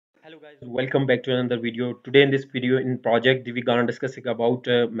Hello guys, welcome back to another video. Today in this video in project we're gonna discussing about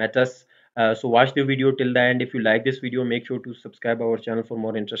Metas. So watch the video till the end. If you like this video, make sure to subscribe our channel for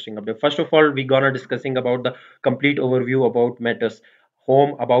more interesting update. First of all, we're gonna discussing about the complete overview about Metas,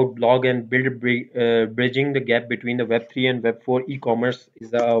 home about blog and bridging the gap between the Web3 and Web4 e-commerce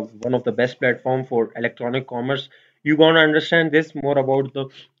is one of the best platform for electronic commerce. You're gonna understand this more about the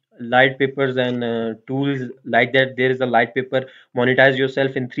light papers and tools like that. There is a light paper monetize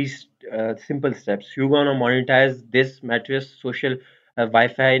yourself in three simple steps. You're gonna monetize this mattress social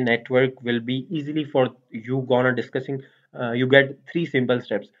Wi-Fi network will be easily for you gonna discussing. You get three simple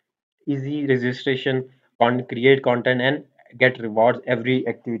steps: easy registration, create content, and get rewards every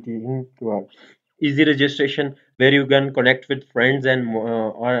activity in 2 hours. Easy registration where you can connect with friends and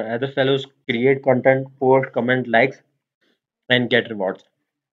or other fellows, create content, post, comment, likes, and get rewards.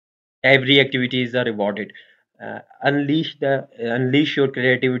 Every activity is rewarded. Unleash your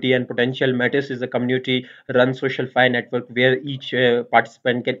creativity and potential. Matters is a community run social fi network where each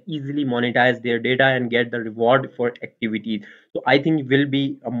participant can easily monetize their data and get the reward for activities. So I think will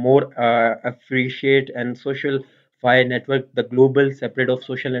be a more appreciate and social fi network, the global separate of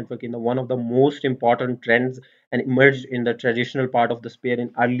social network in the one of the most important trends and emerged in the traditional part of the sphere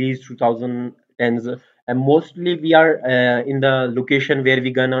in early 2010s. And mostly we are in the location where we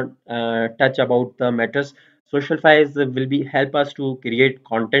gonna touch about the matters. Social files will be help us to create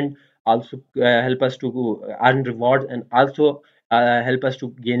content, also help us to earn rewards, and also help us to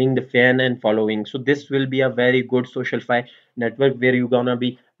gaining the fan and following. So this will be a very good social fi network where you gonna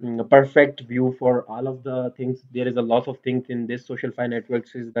be a perfect view for all of the things. There is a lot of things in this social fi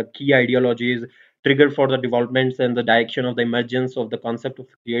networks. Is the key ideologies trigger for the developments and the direction of the emergence of the concept of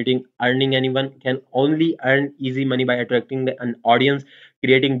creating earning. Anyone can only earn easy money by attracting an audience,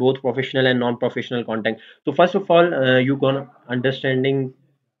 creating both professional and non-professional content. So first of all, you gonna understanding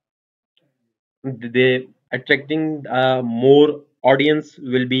the attracting more audience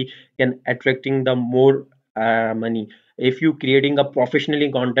will be can attracting the more money. If you creating a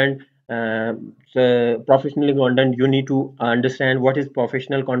professionally content, so professionally content, you need to understand what is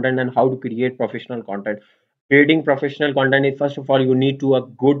professional content and how to create professional content. Creating professional content is first of all you need to a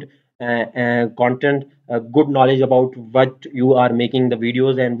good content, a good knowledge about what you are making the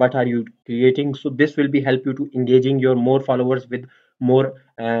videos and what are you creating. So this will be help you to engaging your more followers with more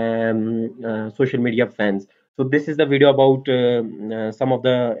social media fans. So this is the video about some of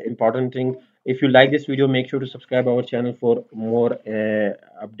the important things. If you like this video, make sure to subscribe our channel for more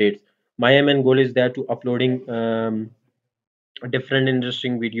updates. My aim and goal is there to uploading different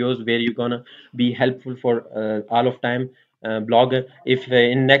interesting videos where you're gonna be helpful for all of time. Blog, if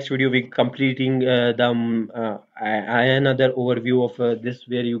in next video we completing another overview of this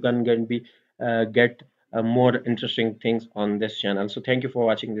where you can get more interesting things on this channel. So thank you for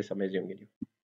watching this amazing video.